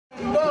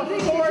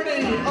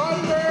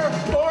under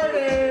 40.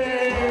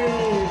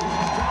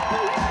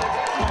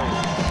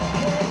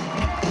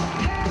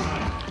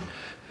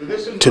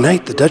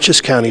 Tonight, the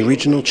Dutchess County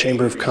Regional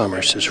Chamber of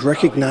Commerce is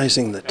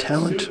recognizing the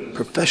talent,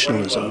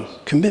 professionalism,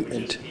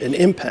 commitment, and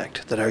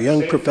impact that our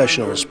young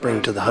professionals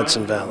bring to the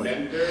Hudson Valley.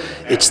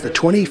 It's the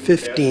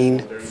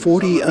 2015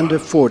 40 Under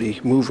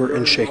 40 Mover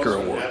and Shaker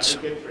Awards.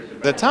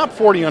 The top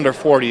 40 under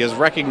 40 is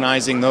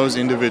recognizing those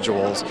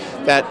individuals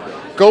that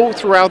go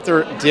throughout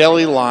their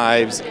daily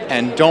lives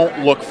and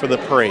don't look for the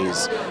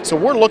praise. So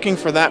we're looking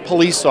for that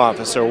police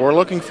officer, we're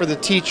looking for the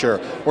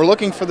teacher, we're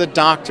looking for the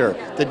doctor,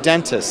 the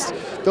dentist,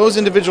 those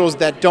individuals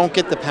that don't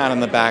get the pat on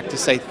the back to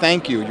say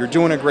thank you, you're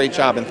doing a great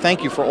job, and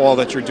thank you for all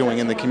that you're doing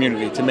in the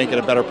community to make it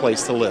a better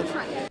place to live.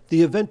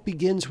 The event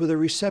begins with a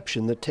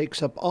reception that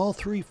takes up all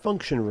 3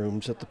 function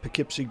rooms at the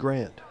Poughkeepsie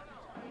Grand.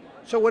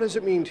 So what does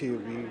it mean to you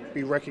to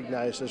be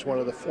recognized as one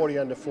of the 40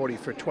 under 40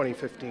 for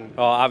 2015?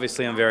 Well,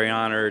 obviously I'm very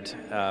honored.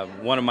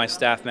 One of my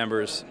staff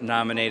members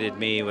nominated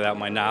me without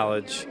my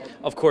knowledge.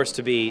 Of course,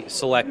 to be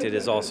selected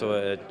is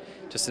also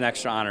just an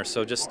extra honor.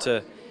 So just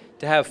to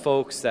have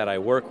folks that I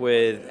work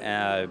with,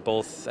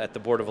 both at the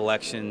Board of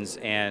Elections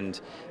and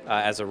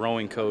as a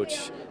rowing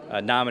coach,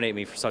 nominate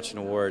me for such an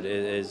award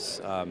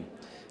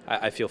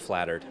I feel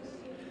flattered.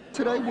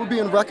 Today we're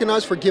being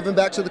recognized for giving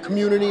back to the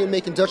community and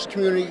making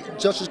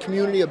Dutchess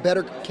community a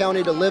better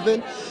county to live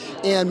in.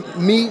 And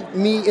me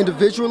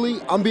individually,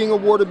 I'm being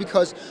awarded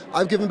because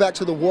I've given back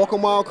to the Walk a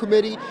Mile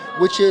Committee,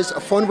 which is a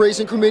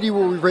fundraising committee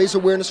where we raise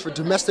awareness for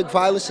domestic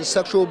violence and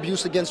sexual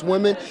abuse against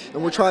women,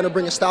 and we're trying to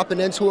bring a stop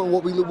and end to it. And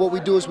what we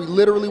do is we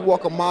literally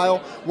walk a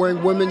mile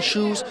wearing women's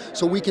shoes,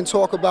 so we can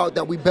talk about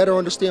that. We better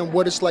understand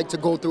what it's like to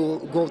go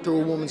through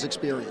a woman's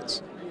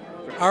experience.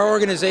 Our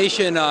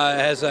organization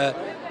has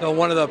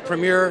one of the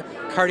premier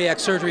cardiac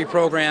surgery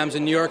programs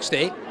in New York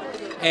State,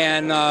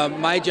 and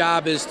my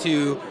job is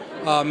to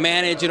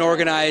manage and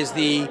organize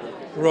the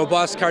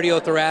robust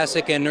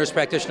cardiothoracic and nurse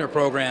practitioner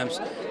programs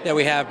that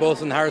we have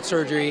both in heart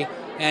surgery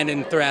and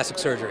in thoracic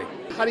surgery.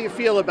 How do you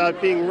feel about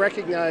being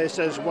recognized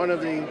as one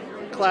of the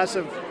class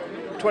of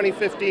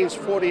 2015's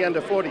 40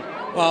 under 40?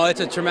 Well, it's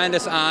a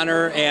tremendous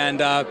honor, and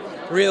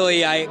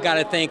really I got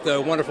to thank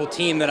the wonderful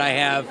team that I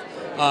have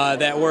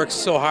that works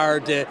so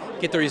hard to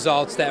get the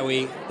results that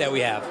we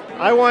have.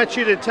 I want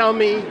you to tell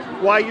me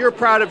why you're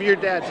proud of your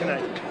dad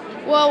tonight.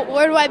 Well,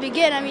 where do I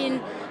begin? I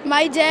mean,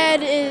 my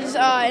dad is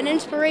an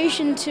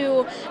inspiration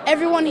to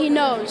everyone he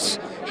knows,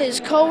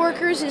 his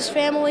coworkers, his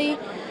family,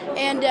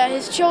 and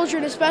his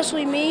children,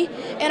 especially me.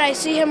 And I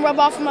see him rub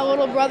off on my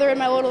little brother and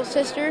my little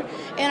sister,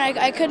 and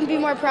I couldn't be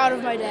more proud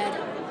of my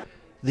dad.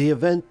 The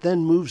event then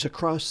moves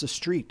across the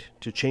street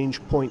to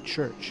Change Point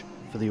Church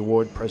for the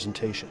award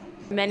presentation.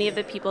 Many of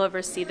the people who have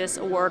received this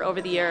award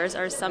over the years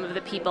are some of the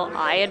people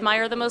I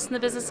admire the most in the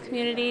business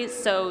community,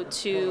 so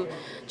to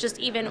just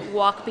even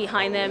walk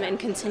behind them and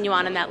continue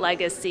on in that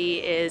legacy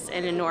is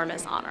an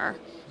enormous honor.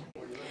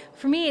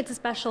 For me, it's a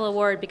special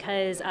award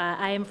because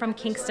I am from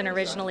Kingston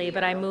originally,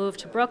 but I moved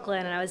to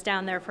Brooklyn and I was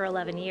down there for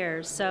 11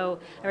 years. So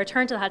I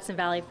returned to the Hudson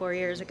Valley 4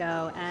 years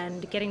ago,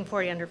 and getting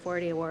 40 under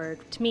 40 award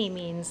to me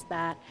means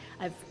that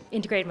I've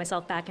integrated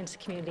myself back into the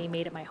community,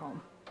 made it my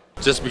home.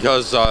 Just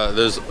because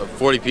there's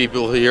 40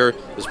 people here,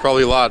 there's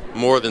probably a lot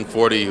more than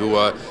 40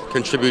 who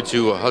contribute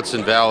to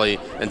Hudson Valley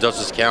and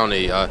Dutchess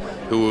County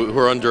who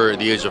are under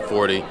the age of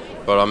 40.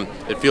 But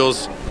it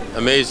feels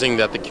amazing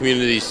that the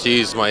community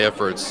sees my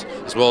efforts,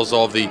 as well as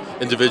all of the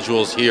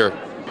individuals here.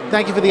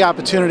 Thank you for the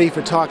opportunity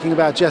for talking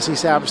about Jesse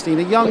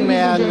Saperstein, a young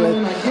man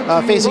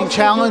with, facing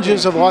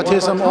challenges of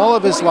autism all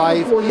of his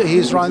life.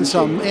 He's run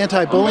some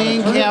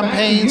anti-bullying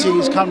campaigns.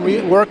 He's come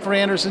work for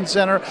Anderson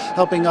Center,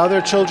 helping other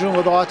children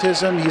with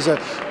autism. He's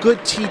a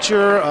good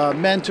teacher, a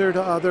mentor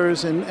to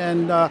others,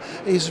 and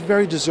he's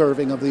very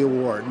deserving of the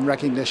award and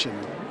recognition.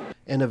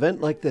 An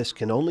event like this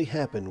can only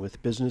happen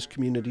with business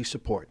community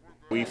support.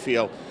 We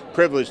feel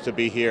privileged to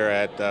be here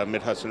at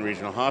Mid-Hudson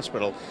Regional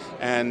Hospital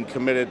and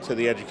committed to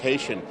the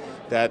education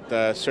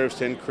that serves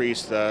to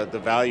increase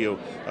the value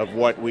of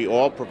what we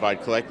all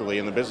provide collectively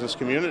in the business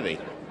community.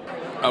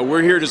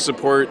 We're here to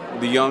support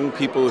the young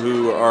people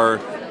who are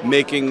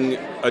making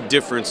a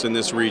difference in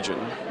this region,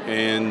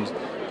 and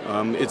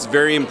it's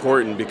very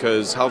important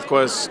because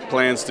HealthQuest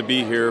plans to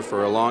be here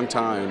for a long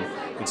time.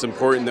 It's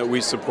important that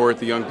we support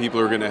the young people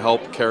who are going to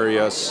help carry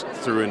us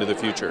through into the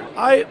future.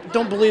 I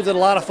don't believe that a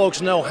lot of folks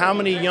know how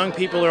many young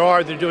people there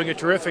are that are doing a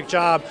terrific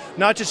job,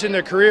 not just in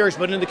their careers,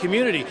 but in the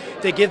community.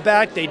 They give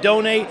back, they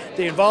donate,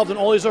 they're involved in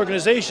all these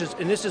organizations,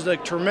 and this is a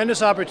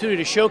tremendous opportunity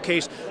to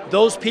showcase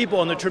those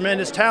people and their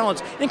tremendous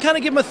talents and kind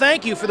of give them a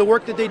thank you for the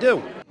work that they do.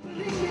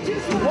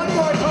 One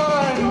more time.